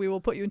too. We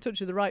will put you in touch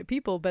with the right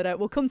people, but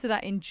we'll come to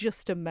that in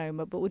just a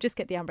moment. But we'll just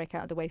get the handbrake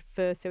out of the way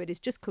first. So it is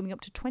just coming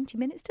up to 20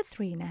 minutes to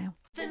 3 now.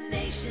 The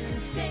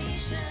Nation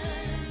Station,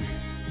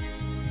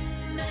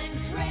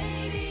 Manx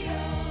Radio.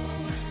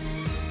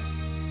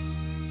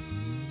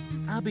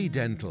 Abbey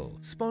Dental,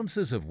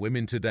 sponsors of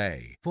Women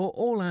Today, for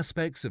all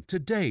aspects of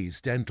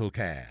today's dental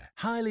care.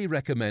 Highly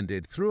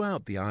recommended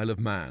throughout the Isle of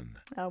Man.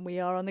 And we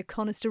are on the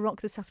Conister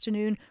Rock this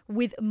afternoon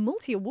with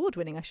multi-award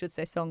winning, I should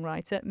say,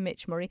 songwriter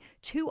Mitch Murray.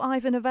 2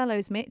 Ivor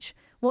Novellos, Mitch.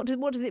 What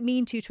does it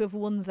mean to you to have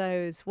won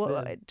those?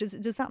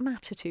 Does that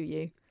matter to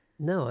you?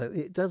 No,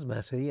 it does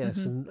matter,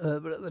 yes. And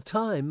but at the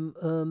time,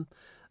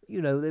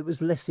 it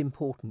was less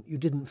important. You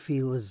didn't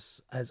feel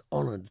as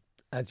honoured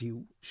as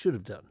you should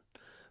have done.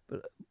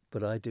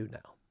 But I do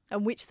now.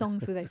 And which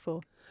songs were they for?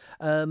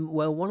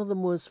 Well, one of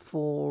them was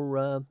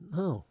for,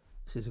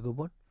 this is a good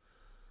one.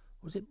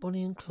 Was it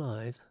Bonnie and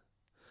Clyde?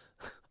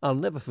 I'll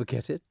never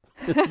forget it.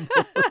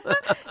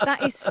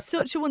 That is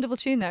such a wonderful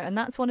tune, though, and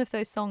that's one of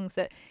those songs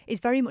that is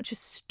very much a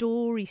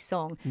story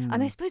song.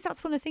 And I suppose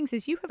that's one of the things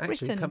is you have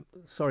Actually, written.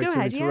 sorry Go to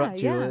ahead, interrupt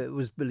yeah, you. yeah. It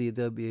was Billy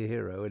Don't Be a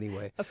Hero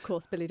anyway. Of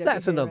course, Billy Don't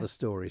That's Be a Hero. another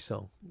story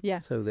song. Yeah.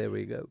 So there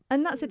we go.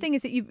 And that's the thing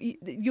is that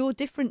your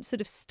different sort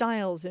of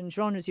styles and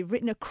genres you've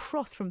written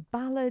across from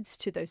ballads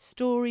to those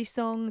story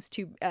songs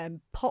to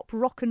pop,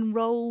 rock and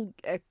roll,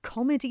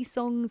 comedy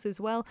songs as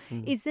well.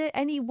 Is there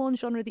any one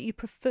genre that you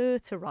prefer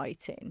to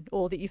write in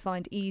or that you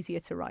find easier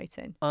to write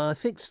in? I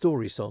think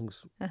story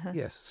songs. Uh-huh.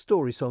 Yes,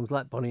 story songs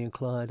like Bonnie and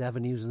Clyde,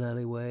 Avenues and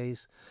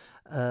Alleyways.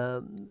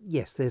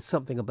 Yes, there's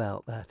something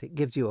about that. It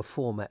gives you a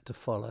format to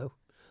follow.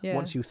 Yeah.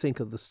 Once you think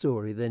of the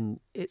story, then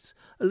it's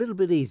a little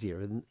bit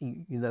easier and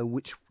you know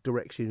which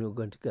direction you're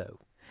going to go.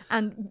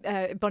 And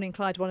Bonnie and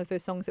Clyde, one of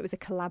those songs that was a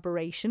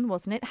collaboration,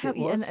 wasn't it? It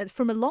was. And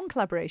from a long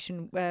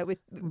collaboration with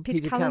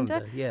Peter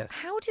Callender. Yes.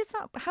 How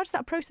does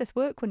that process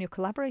work when you're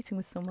collaborating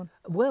with someone?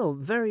 Well,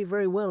 very,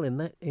 very well in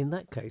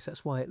that case.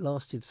 That's why it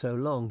lasted so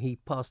long. He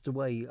passed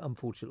away,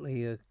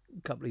 unfortunately, a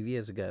couple of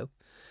years ago.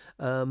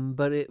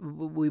 But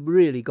we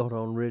really got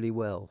on really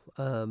well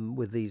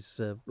with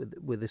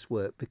with this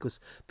work because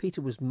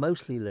Peter was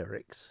mostly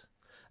lyrics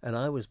and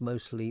I was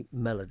mostly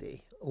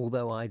melody,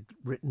 although I'd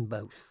written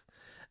both.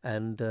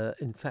 And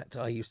in fact,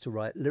 I used to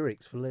write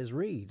lyrics for Les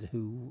Reed,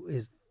 who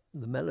is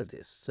the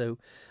melodist. So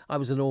I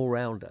was an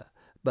all-rounder.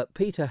 But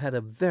Peter had a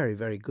very,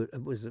 very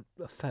good, was a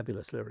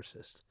fabulous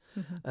lyricist.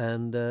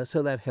 And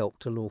so that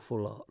helped an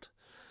awful lot.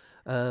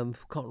 Can't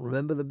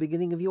remember the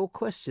beginning of your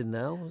question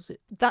now, was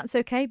it? That's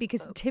okay,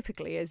 because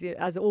typically,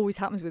 as always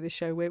happens with this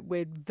show,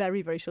 we're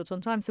very, very short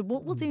on time. So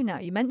what we'll do now,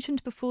 you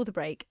mentioned before the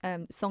break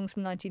songs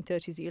from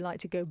 1930s that you like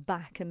to go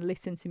back and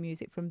listen to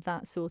music from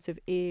that sort of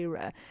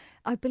era.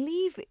 I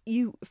believe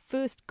you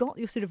first got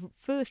your sort of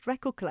first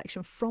record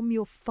collection from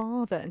your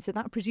father, and so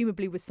that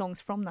presumably was songs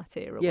from that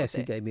era, Yes, was it?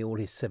 he gave me all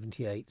his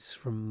 78s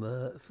from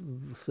the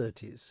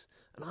 30s.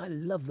 And I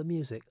love the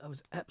music. I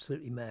was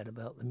absolutely mad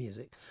about the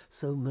music.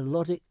 So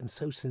melodic and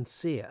so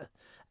sincere.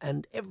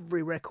 And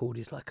every record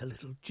is like a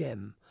little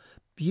gem,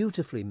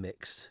 beautifully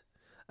mixed.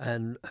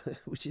 And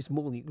which is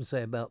more than you can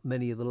say about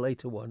many of the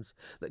later ones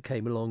that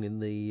came along in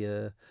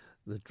the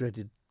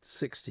dreaded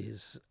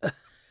 60s.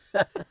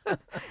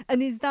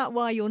 And is that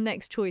why your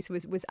next choice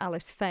was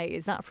Alice Faye?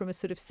 Is that from a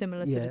sort of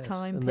similar sort of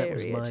time and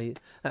period?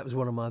 That was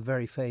one of my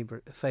very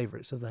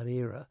favourites of that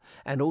era.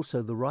 And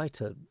also the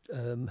writer,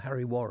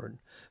 Harry Warren,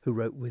 who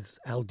wrote with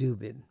Al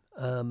Dubin,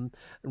 and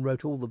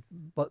wrote all the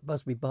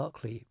Busby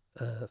Berkeley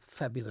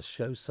fabulous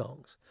show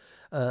songs.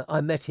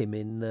 I met him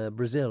in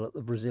Brazil at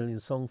the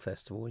Brazilian Song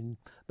Festival in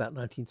about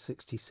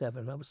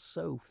 1967. I was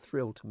so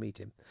thrilled to meet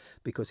him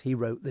because he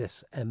wrote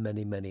this and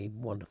many, many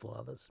wonderful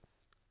others.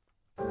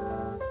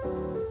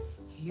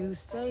 You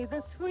say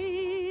the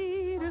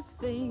sweetest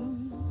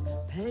things,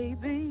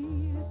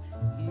 baby.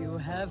 You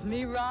have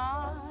me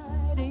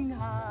riding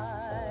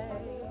high.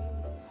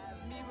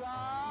 Have me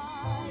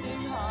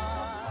riding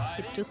high.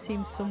 It does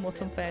seem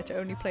somewhat unfair to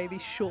only play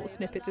these short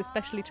snippets,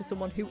 especially to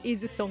someone who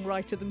is a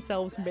songwriter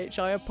themselves, Mitch.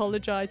 I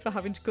apologise for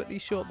having to cut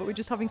these short, but we're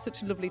just having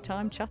such a lovely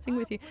time chatting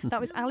with you.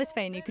 That was Alice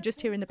Faye, and you could just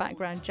hear in the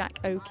background Jack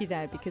Oakey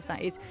there, because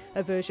that is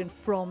a version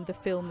from the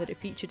film that it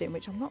featured in,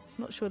 which I'm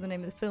not sure the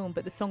name of the film,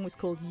 but the song was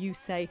called You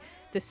Say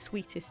the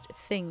Sweetest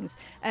Things.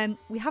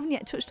 We haven't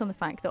yet touched on the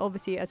fact that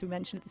obviously, as we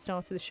mentioned at the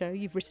start of the show,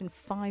 you've written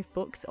 5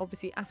 books,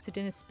 obviously after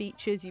dinner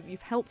speeches,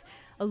 you've helped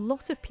a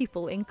lot of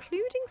people,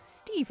 including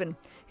Stephen,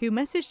 who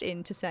messaged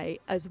in to say,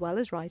 as well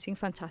as writing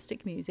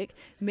fantastic music,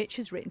 Mitch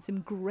has written some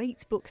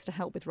great books to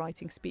help with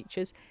writing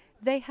speeches.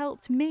 They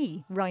helped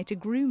me write a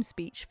groom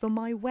speech for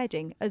my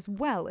wedding, as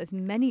well as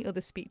many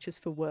other speeches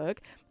for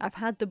work. I've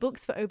had the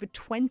books for over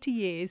 20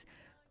 years,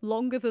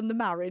 longer than the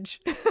marriage.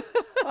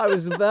 I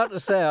was about to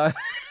say,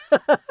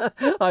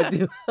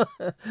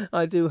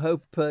 I do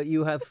hope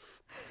you have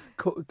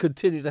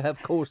continue to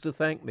have cause to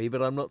thank me,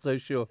 but I'm not so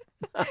sure.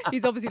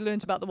 He's obviously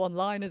learnt about the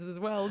one-liners as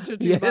well,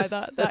 judging by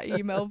that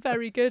email.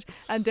 Very good.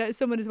 And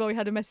someone as well, we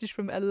had a message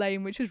from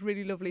Elaine, which was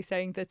really lovely,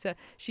 saying that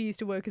she used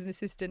to work as an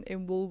assistant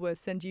in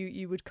Woolworths, and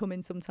you would come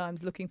in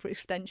sometimes looking for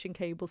extension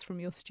cables from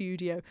your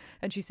studio,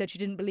 and she said she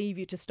didn't believe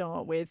you to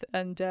start with,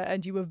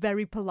 and you were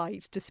very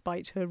polite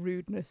despite her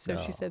rudeness. So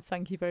she said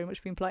thank you very much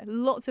for being polite.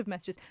 Lots of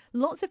messages,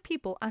 lots of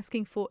people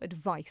asking for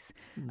advice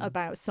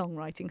about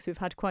songwriting. So we've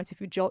had quite a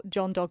few.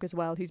 John Dog as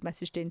well, who's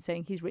messaged in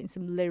saying he's written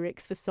some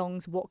lyrics for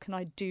songs. What can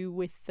I do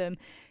with them?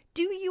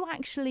 Do you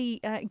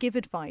actually give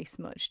advice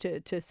much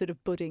to sort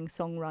of budding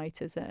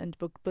songwriters and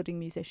budding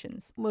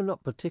musicians? Well,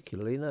 not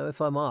particularly. No,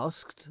 if I'm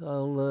asked,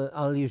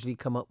 I'll usually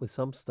come up with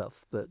some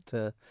stuff,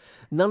 but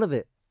none of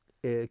it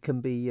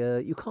can be.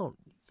 You can't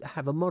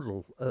have a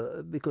model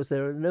because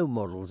there are no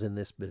models in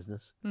this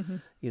business. Mm-hmm.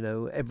 You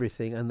know,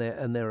 everything, and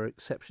there are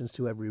exceptions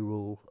to every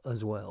rule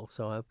as well.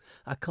 So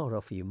I can't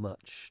offer you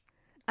much.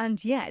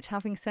 And yet,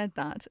 having said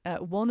that,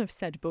 one of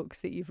said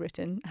books that you've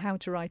written, How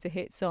to Write a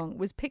Hit Song,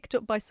 was picked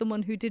up by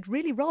someone who did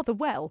really rather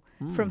well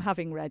from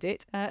having read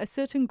it, a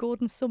certain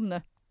Gordon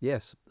Sumner.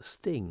 Yes,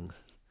 Sting.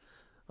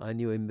 I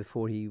knew him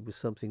before he was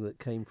something that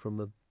came from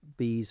a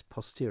bee's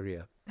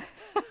posterior.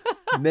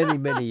 Many,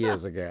 many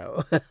years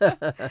ago.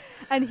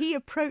 And he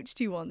approached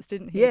you once,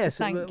 didn't he? Yes.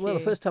 To thank well, you.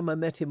 the first time I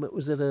met him, it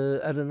was at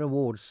an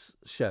awards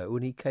show,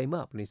 and he came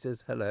up and he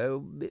says,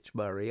 "Hello, Mitch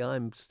Murray,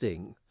 I'm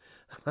Sting."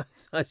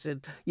 I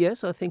said,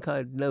 "Yes, I think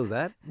I know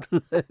that."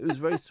 It was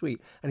very sweet.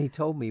 And he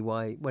told me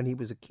why, when he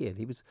was a kid,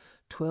 he was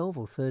 12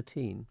 or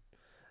 13,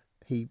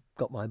 he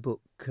got my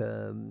book, How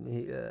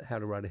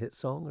to Write a Hit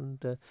Song,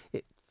 and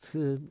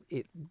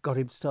it got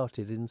him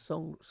started in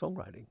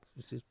songwriting,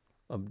 which is,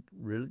 I'm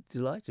really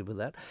delighted with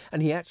that.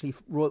 And he actually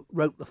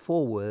wrote the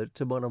foreword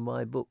to one of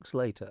my books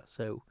later,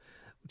 so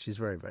which is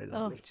very, very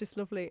lovely. Oh, just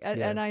lovely.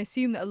 And I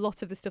assume that a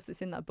lot of the stuff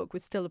that's in that book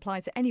would still apply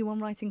to anyone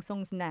writing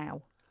songs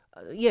now.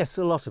 Yes,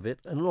 a lot of it,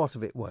 and a lot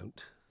of it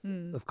won't,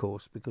 of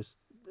course, because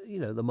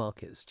the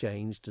market's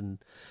changed,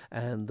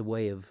 and the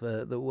way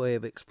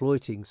of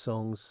exploiting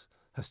songs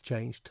has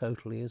changed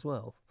totally as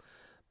well.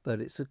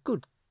 But it's a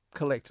good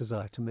collector's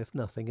item, if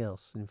nothing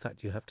else. In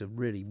fact, you have to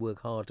really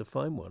work hard to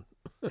find one.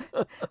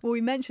 Well,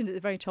 we mentioned at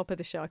the very top of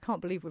the show, I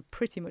can't believe we're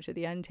pretty much at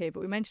the end here,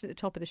 but we mentioned at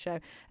the top of the show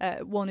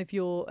one of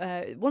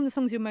the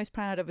songs you're most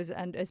proud of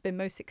and has been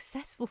most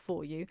successful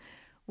for you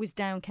was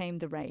Down Came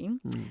the Rain.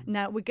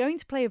 Now, we're going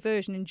to play a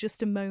version in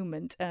just a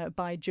moment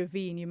by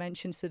Jovine. You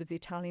mentioned sort of the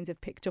Italians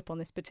have picked up on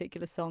this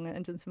particular song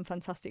and done some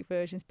fantastic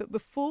versions. But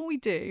before we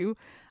do,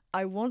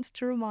 I want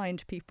to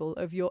remind people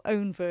of your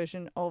own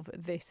version of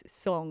this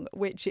song,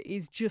 which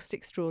is just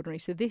extraordinary.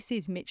 So this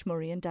is Mitch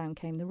Murray and Down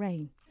Came the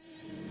Rain. We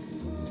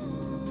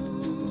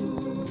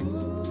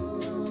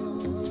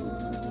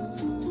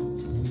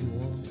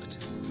walked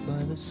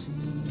by the sea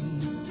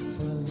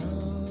for a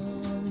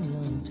long,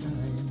 long time.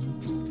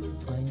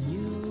 I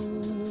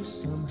knew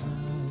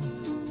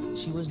somehow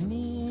she was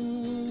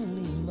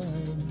nearly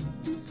mine.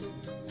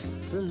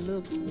 The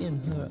look in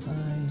her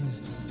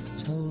eyes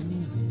told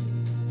me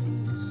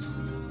this.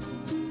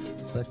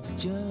 But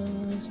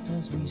just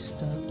as we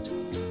stopped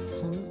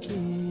for a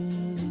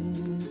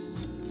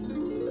kiss,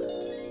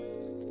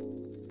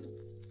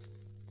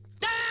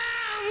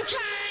 down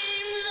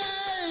came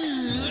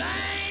the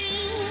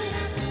rain.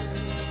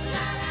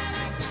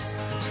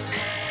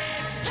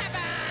 It's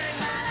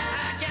happened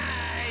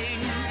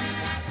again.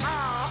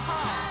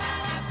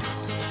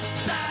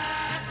 The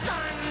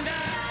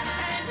thunder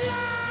and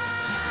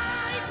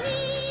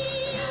lightning.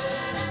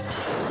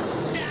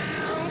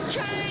 Down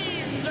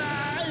came the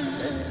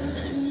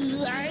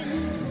rain.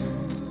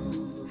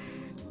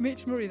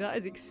 Mitch Murray, that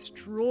is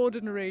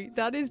extraordinary.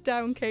 That is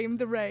Down Came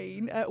the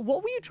Rain.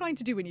 What were you trying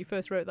to do when you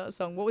first wrote that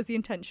song? What was the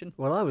intention?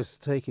 Well, I was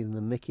taking the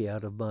mickey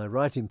out of my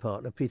writing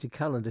partner, Peter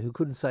Callender, who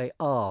couldn't say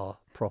 "ah"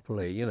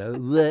 properly.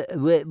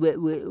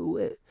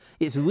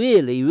 It's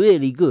really,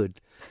 really good.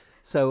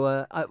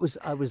 So I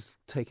was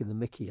taking the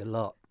mickey a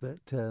lot,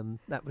 but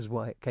that was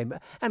why it came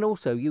back. And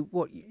also,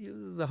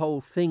 the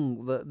whole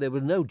thing, there were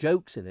no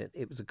jokes in it.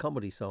 It was a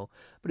comedy song,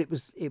 but it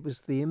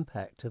was the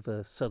impact of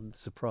a sudden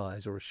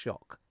surprise or a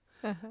shock.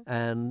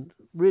 And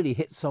really,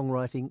 hit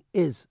songwriting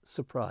is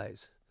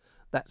surprise.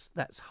 That's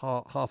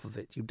half of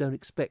it. You don't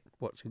expect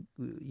what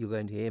you're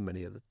going to hear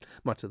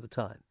much of the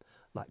time.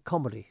 Like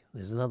comedy,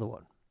 there's another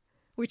one.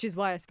 Which is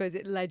why I suppose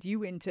it led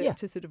you into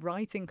to sort of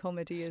writing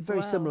comedy as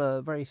Very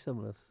well. Very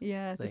similar.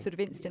 Yeah, the thing. sort of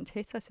instant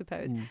hit, I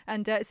suppose.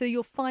 And so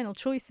your final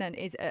choice then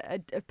is a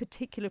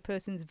particular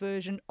person's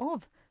version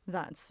of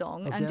that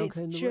song, and Down it's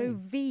Came the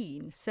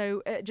Jovine.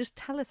 So just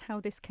tell us how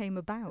this came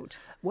about.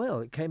 Well,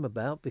 it came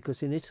about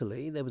because in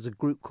Italy there was a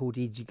group called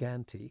I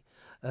Giganti,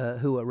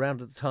 who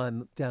around at the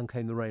time Down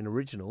Came the Rain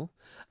original,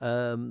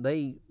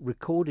 they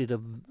recorded a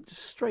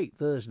straight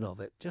version of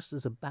it just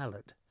as a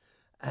ballad.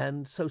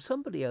 And so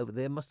somebody over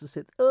there must have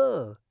said,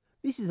 "Oh,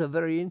 this is a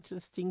very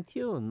interesting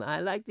tune. I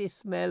like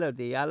this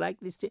melody. I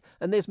like this."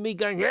 And there's me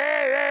going,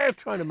 "Yeah, yeah,"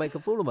 trying to make a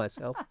fool of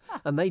myself.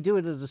 And they do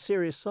it as a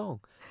serious song.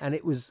 And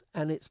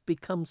it's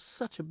become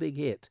such a big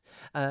hit.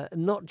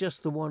 Not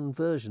just the one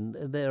version.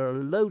 There are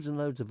loads and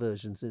loads of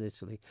versions in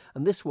Italy.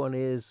 And this one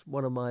is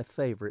one of my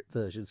favourite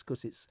versions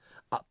because it's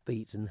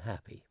upbeat and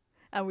happy.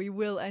 And we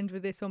will end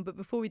with this one. But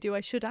before we do,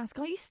 I should ask,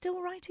 are you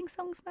still writing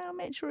songs now,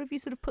 Mitch, or have you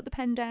sort of put the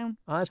pen down?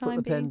 I put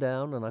the pen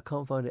down and I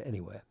can't find it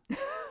anywhere.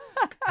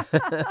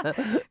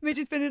 Mitch,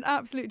 it's been an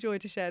absolute joy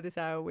to share this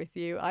hour with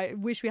you. I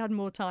wish we had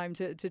more time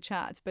to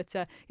chat, but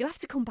you'll have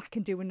to come back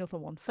and do another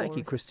one for us. Thank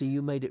you, Christy.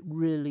 You made it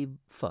really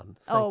fun.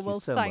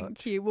 Thank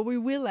Thank you. Well, we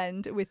will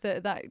end with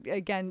that,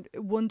 again,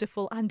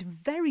 wonderful and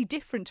very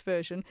different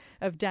version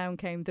of Down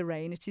Came the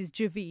Rain. It is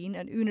Jovine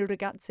and Una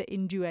Ragazza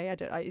in Due.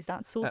 Is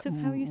that sort of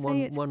how you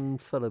say it? One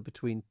fellow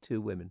between two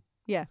women.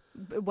 Yeah,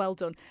 well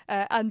done.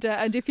 And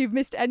if you've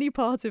missed any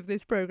part of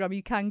this programme,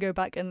 you can go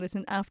back and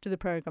listen after the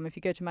programme. If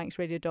you go to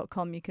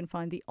manxradio.com, you can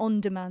find the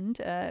on-demand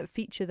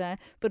feature there.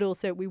 But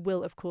also, we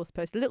will, of course,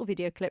 post a little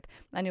video clip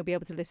and you'll be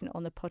able to listen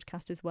on the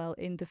podcast as well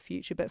in the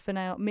future. But for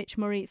now, Mitch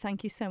Murray,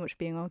 thank you so much for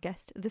being our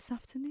guest this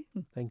afternoon.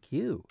 Thank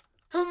you.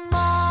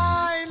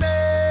 My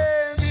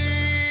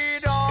lady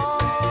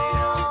dog.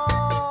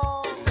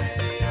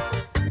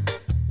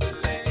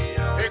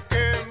 E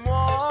che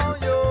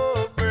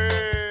muoio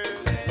per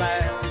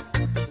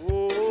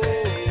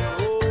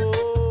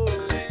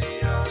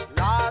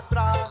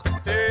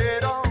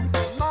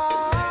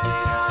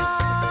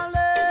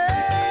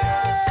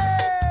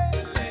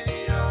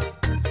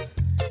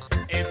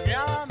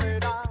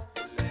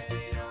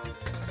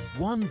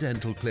One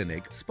Dental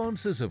Clinic,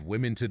 sponsors of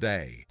Women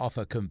Today,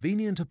 offer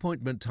convenient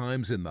appointment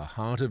times in the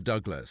heart of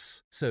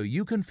Douglas, so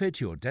you can fit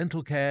your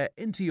dental care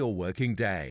into your working day.